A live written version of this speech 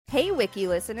Hey, Wiki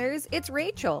listeners, it's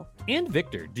Rachel. And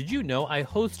Victor, did you know I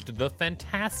host the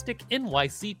fantastic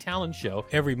NYC Talent Show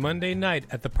every Monday night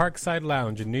at the Parkside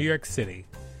Lounge in New York City?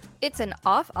 It's an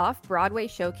off-Broadway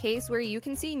showcase where you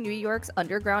can see New York's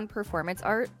underground performance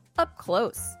art up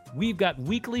close. We've got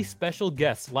weekly special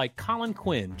guests like Colin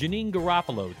Quinn, Janine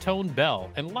Garofalo, Tone Bell,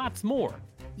 and lots more.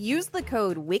 Use the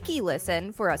code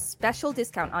WIKILISTEN for a special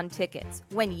discount on tickets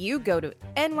when you go to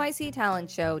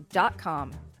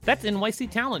nyctalentshow.com. That's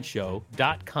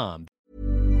nyctalentshow.com.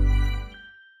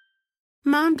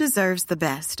 Mom deserves the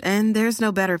best, and there's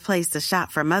no better place to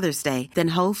shop for Mother's Day than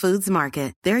Whole Foods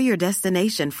Market. They're your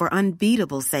destination for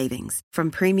unbeatable savings, from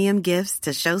premium gifts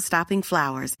to show-stopping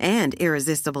flowers and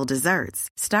irresistible desserts.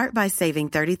 Start by saving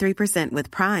 33% with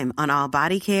Prime on all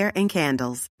body care and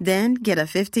candles. Then get a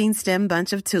 15-stem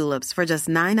bunch of tulips for just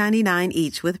 $9.99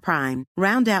 each with Prime.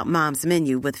 Round out Mom's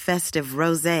menu with festive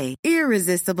rosé,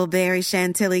 irresistible berry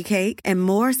chantilly cake, and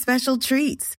more special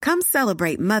treats. Come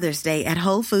celebrate Mother's Day at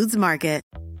Whole Foods Market.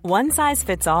 One size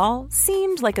fits all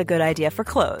seemed like a good idea for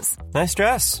clothes. Nice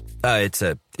dress. It's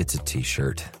a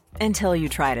t-shirt. Until you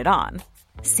tried it on.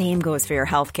 Same goes for your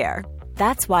healthcare.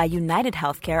 That's why United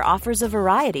Healthcare offers a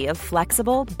variety of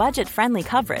flexible, budget-friendly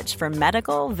coverage for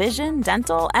medical, vision,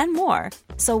 dental, and more.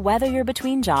 So whether you're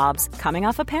between jobs, coming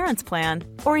off a parent's plan,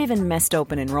 or even missed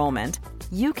open enrollment,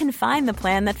 you can find the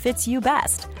plan that fits you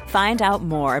best. Find out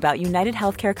more about United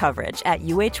Healthcare coverage at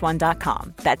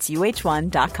uh1.com. That's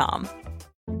uh1.com.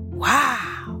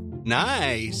 Wow.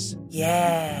 Nice.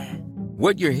 Yeah.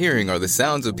 What you're hearing are the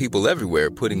sounds of people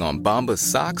everywhere putting on Bombas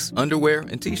socks, underwear,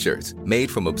 and T-shirts made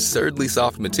from absurdly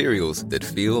soft materials that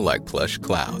feel like plush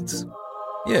clouds.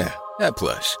 Yeah, that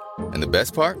plush. And the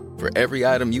best part? For every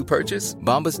item you purchase,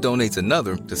 Bombas donates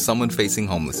another to someone facing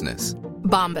homelessness.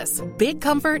 Bombas. Big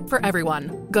comfort for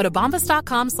everyone. Go to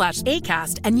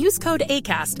bombas.com/ACAST and use code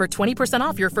ACAST for 20%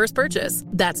 off your first purchase.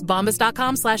 That's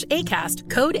bombas.com/ACAST.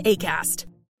 Code ACAST.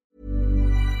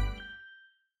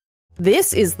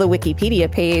 This is the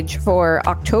Wikipedia page for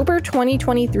October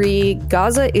 2023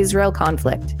 Gaza-Israel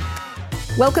conflict.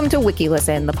 Welcome to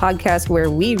WikiListen, the podcast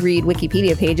where we read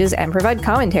Wikipedia pages and provide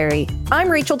commentary. I'm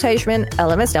Rachel Teichman,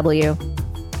 LMSW.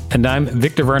 And I'm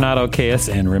Victor Vernado KS,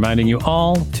 and reminding you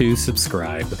all to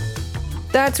subscribe.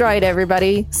 That's right,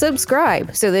 everybody.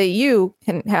 Subscribe so that you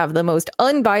can have the most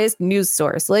unbiased news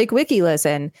source like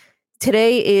WikiListen.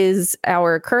 Today is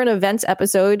our current events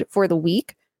episode for the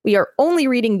week. We are only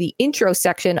reading the intro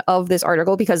section of this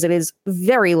article because it is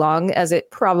very long, as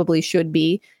it probably should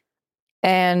be.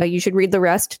 And you should read the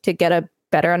rest to get a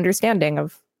better understanding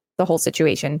of the whole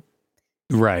situation.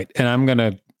 Right. And I'm going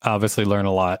to obviously learn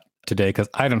a lot today because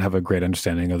I don't have a great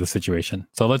understanding of the situation.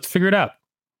 So let's figure it out.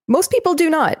 Most people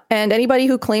do not. And anybody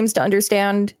who claims to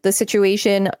understand the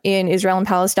situation in Israel and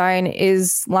Palestine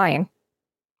is lying.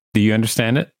 Do you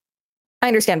understand it? I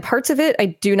understand parts of it.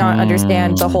 I do not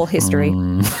understand the whole history.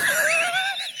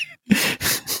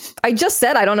 I just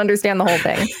said I don't understand the whole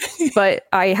thing, but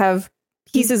I have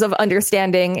pieces of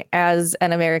understanding as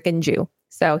an American Jew.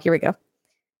 So here we go.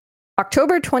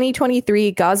 October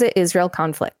 2023 Gaza-Israel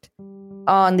conflict.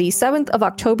 On the 7th of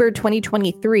October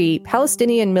 2023,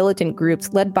 Palestinian militant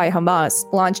groups led by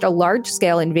Hamas launched a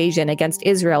large-scale invasion against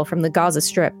Israel from the Gaza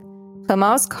Strip.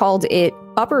 Hamas called it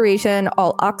Operation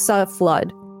Al-Aqsa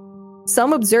Flood.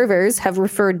 Some observers have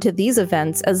referred to these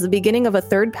events as the beginning of a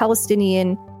third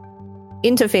Palestinian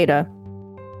intifada.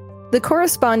 The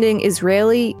corresponding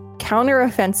Israeli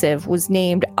counteroffensive was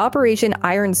named Operation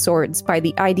Iron Swords by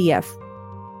the IDF.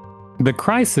 The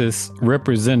crisis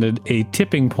represented a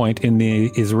tipping point in the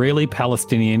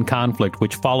Israeli-Palestinian conflict,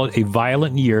 which followed a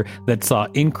violent year that saw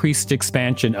increased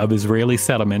expansion of Israeli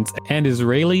settlements and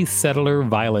Israeli settler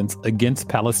violence against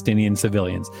Palestinian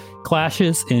civilians.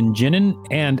 Clashes in Jenin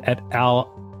and at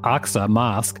Al-Aqsa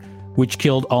Mosque, which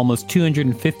killed almost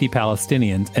 250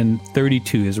 Palestinians and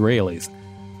 32 Israelis.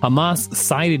 Hamas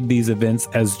cited these events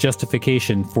as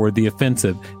justification for the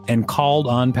offensive and called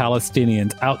on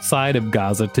Palestinians outside of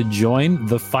Gaza to join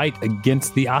the fight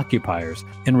against the occupiers.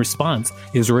 In response,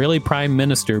 Israeli Prime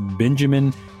Minister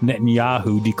Benjamin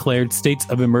Netanyahu declared states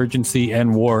of emergency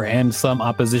and war, and some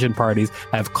opposition parties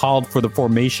have called for the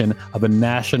formation of a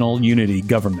national unity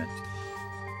government.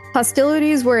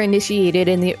 Hostilities were initiated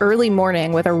in the early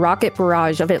morning with a rocket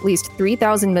barrage of at least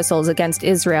 3,000 missiles against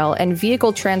Israel and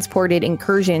vehicle-transported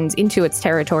incursions into its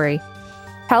territory.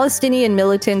 Palestinian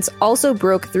militants also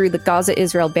broke through the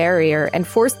Gaza-Israel barrier and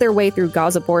forced their way through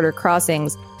Gaza border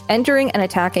crossings, entering and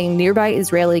attacking nearby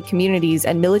Israeli communities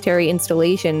and military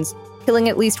installations, killing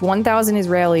at least 1,000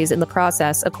 Israelis in the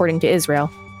process, according to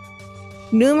Israel.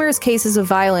 Numerous cases of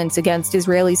violence against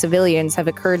Israeli civilians have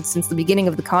occurred since the beginning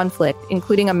of the conflict,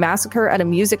 including a massacre at a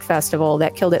music festival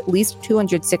that killed at least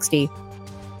 260.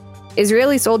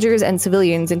 Israeli soldiers and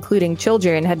civilians, including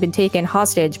children, had been taken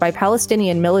hostage by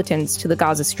Palestinian militants to the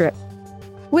Gaza Strip.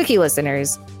 Wiki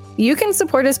listeners, you can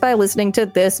support us by listening to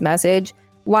this message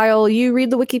while you read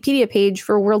the Wikipedia page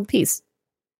for world peace.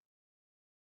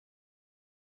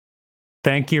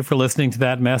 Thank you for listening to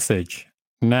that message.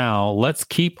 Now, let's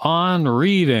keep on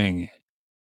reading.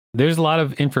 There's a lot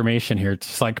of information here,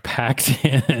 just like packed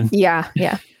in. Yeah.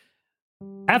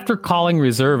 After calling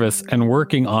reservists and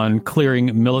working on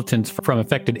clearing militants from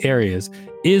affected areas,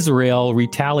 Israel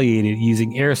retaliated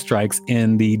using airstrikes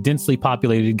in the densely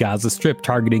populated Gaza Strip,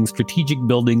 targeting strategic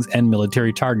buildings and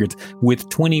military targets, with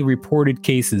 20 reported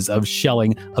cases of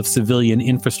shelling of civilian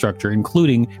infrastructure,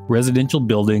 including residential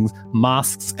buildings,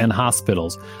 mosques, and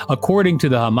hospitals. According to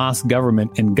the Hamas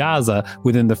government in Gaza,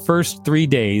 within the first 3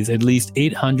 days, at least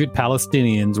 800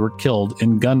 Palestinians were killed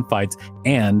in gunfights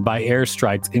and by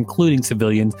airstrikes, including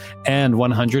civilians and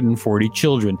 140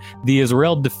 children. The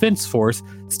Israel Defense Force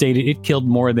stated it killed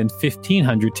more than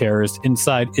 1,500 terrorists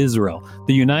inside Israel.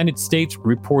 The United States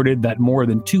reported that more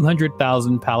than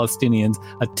 200,000 Palestinians,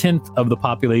 a tenth of the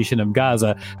population of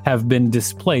Gaza, have been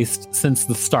displaced since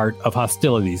the start of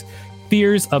hostilities.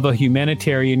 Fears of a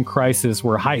humanitarian crisis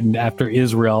were heightened after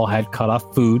Israel had cut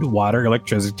off food, water,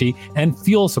 electricity, and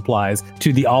fuel supplies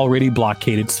to the already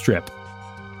blockaded Strip.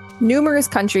 Numerous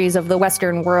countries of the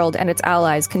Western world and its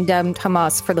allies condemned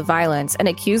Hamas for the violence and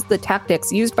accused the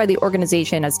tactics used by the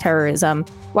organization as terrorism,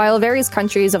 while various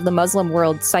countries of the Muslim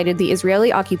world cited the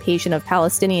Israeli occupation of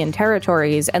Palestinian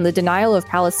territories and the denial of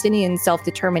Palestinian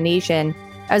self-determination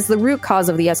as the root cause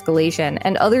of the escalation,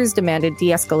 and others demanded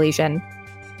de-escalation.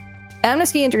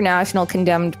 Amnesty International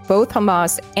condemned both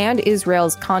Hamas and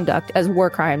Israel's conduct as war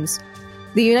crimes.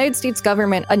 The United States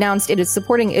government announced it is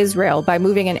supporting Israel by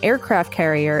moving an aircraft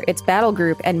carrier, its battle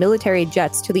group, and military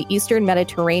jets to the eastern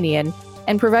Mediterranean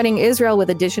and providing Israel with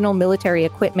additional military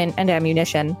equipment and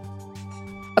ammunition.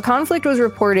 A conflict was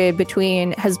reported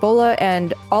between Hezbollah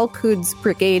and Al-Quds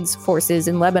Brigade's forces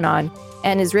in Lebanon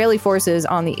and Israeli forces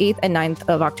on the 8th and 9th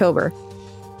of October.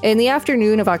 In the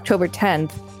afternoon of October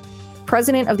 10th,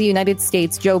 President of the United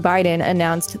States, Joe Biden,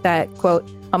 announced that, quote,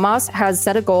 Hamas has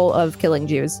set a goal of killing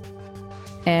Jews.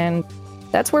 And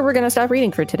that's where we're going to stop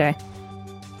reading for today.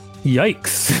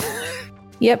 Yikes.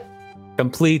 Yep.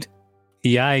 Complete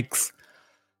yikes.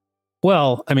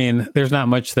 Well, I mean, there's not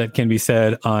much that can be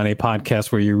said on a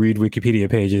podcast where you read Wikipedia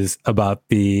pages about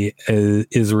the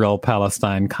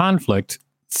Israel-Palestine conflict.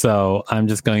 So I'm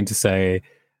just going to say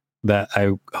that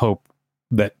I hope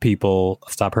that people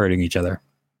stop hurting each other.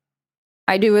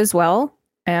 I do as well.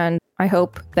 And I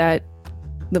hope that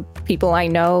the people I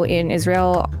know in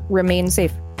Israel remain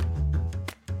safe.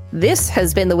 This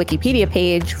has been the Wikipedia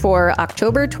page for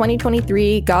October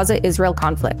 2023 Gaza-Israel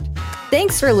conflict.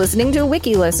 Thanks for listening to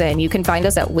WikiListen. You can find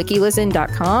us at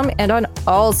wikilisten.com and on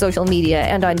all social media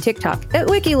and on TikTok at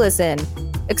WikiListen,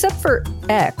 except for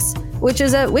X, which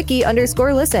is at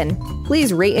wiki_listen.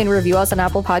 Please rate and review us on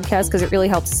Apple Podcasts because it really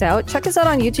helps us out. Check us out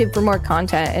on YouTube for more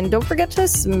content. And don't forget to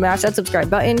smash that subscribe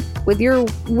button with your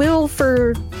will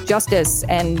for justice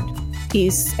and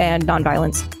peace and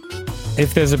nonviolence.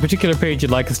 If there's a particular page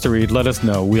you'd like us to read, let us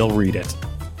know. We'll read it.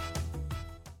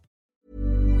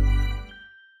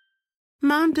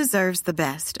 Mom deserves the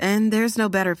best, and there's no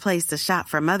better place to shop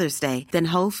for Mother's Day than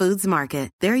Whole Foods Market.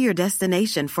 They're your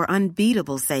destination for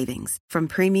unbeatable savings, from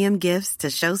premium gifts to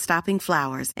show-stopping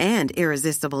flowers and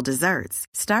irresistible desserts.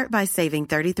 Start by saving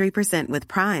 33% with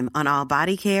Prime on all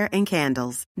body care and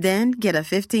candles. Then get a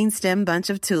 15-stem bunch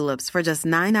of tulips for just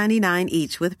 $9.99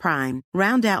 each with Prime.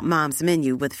 Round out Mom's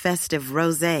menu with festive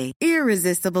rosé,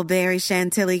 irresistible berry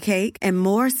chantilly cake, and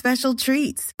more special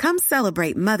treats. Come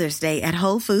celebrate Mother's Day at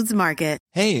Whole Foods Market.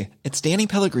 Hey, it's Danny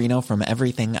Pellegrino from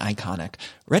Everything Iconic.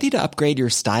 Ready to upgrade your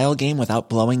style game without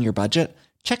blowing your budget?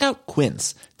 Check out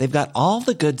Quince. They've got all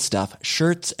the good stuff,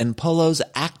 shirts and polos,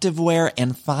 activewear,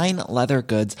 and fine leather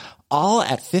goods, all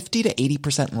at 50 to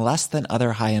 80% less than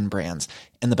other high-end brands.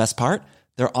 And the best part?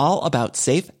 They're all about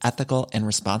safe, ethical, and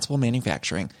responsible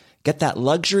manufacturing. Get that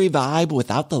luxury vibe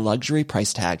without the luxury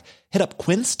price tag. Hit up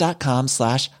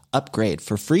quince.com/upgrade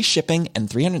for free shipping and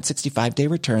 365-day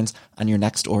returns on your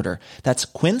next order. That's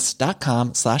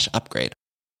quince.com/upgrade.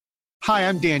 Hi,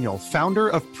 I'm Daniel, founder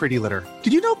of Pretty Litter.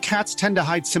 Did you know cats tend to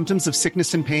hide symptoms of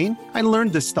sickness and pain? I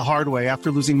learned this the hard way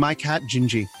after losing my cat,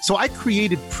 Gingy. So I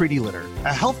created Pretty Litter,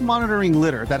 a health monitoring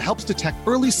litter that helps detect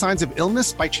early signs of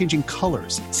illness by changing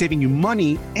colors, saving you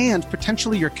money and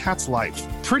potentially your cat's life.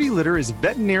 Pretty Litter is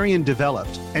veterinarian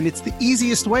developed, and it's the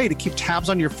easiest way to keep tabs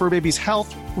on your fur baby's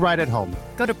health right at home.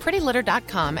 Go to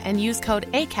prettylitter.com and use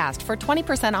code ACAST for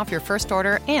 20% off your first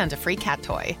order and a free cat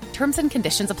toy. Terms and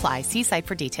conditions apply. See site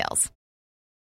for details.